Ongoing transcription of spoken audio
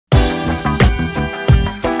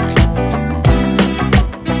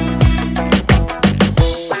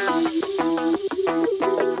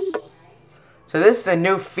So this is a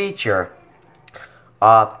new feature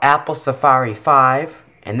of Apple Safari 5,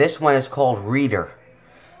 and this one is called Reader.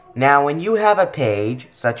 Now, when you have a page,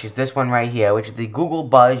 such as this one right here, which is the Google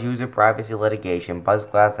Buzz User Privacy Litigation,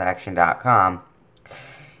 BuzzClassAction.com,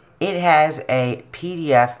 it has a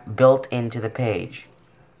PDF built into the page.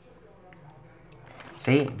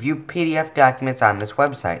 See, view PDF documents on this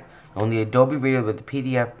website. You'll need Adobe Reader with the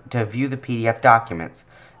PDF to view the PDF documents.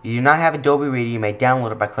 If you do not have Adobe Reader, you may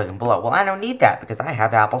download it by clicking below. Well, I don't need that because I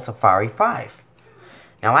have Apple Safari 5.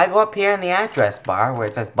 Now, I go up here in the address bar where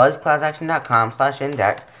it says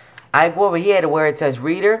buzzclassAction.com/index. I go over here to where it says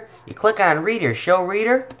Reader. You click on Reader, Show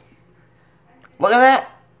Reader. Look at that.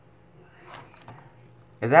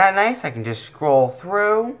 Is that nice? I can just scroll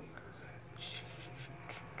through. Just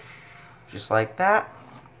like that.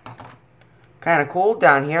 Kind of cool.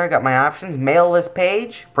 Down here I got my options. Mail this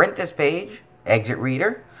page, print this page, exit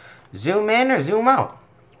Reader, zoom in or zoom out.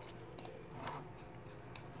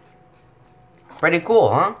 Pretty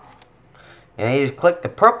cool, huh? And then you just click the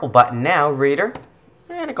purple button now, Reader,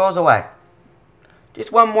 and it goes away.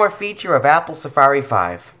 Just one more feature of Apple Safari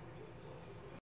 5.